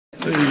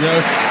There you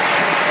go.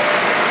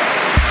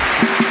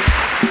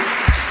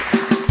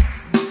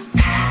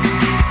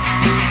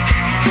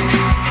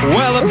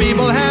 Well, the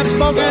people have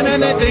spoken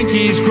and they think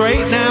he's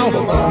great now.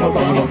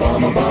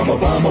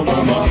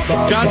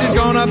 Cause he's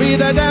gonna be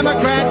the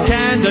Democrat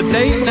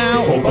candidate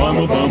now.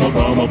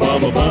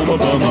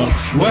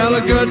 Well,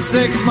 a good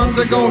 6 months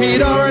ago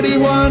he'd already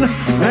won,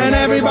 and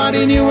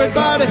everybody knew it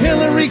but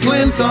Hillary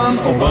Clinton.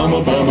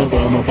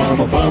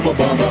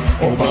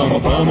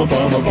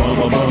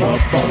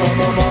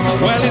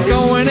 Well, he's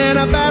going in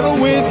a battle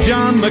with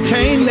John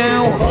McCain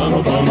now,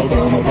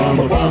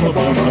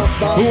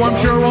 who I'm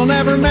sure will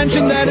never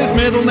mention that his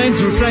middle name's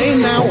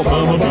Hussein now.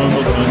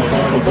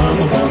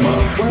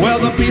 Well,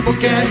 the people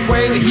can't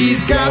wait,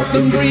 he's got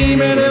them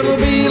dreaming. It'll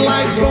be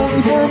like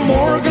voting for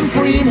Morgan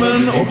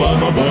Freeman.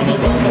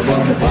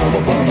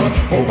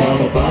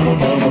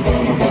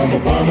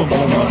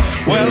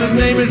 Well, his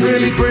name is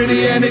really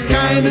pretty and it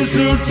kinda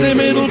suits him.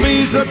 It'll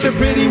be such a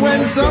pity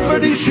when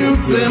somebody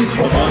shoots him.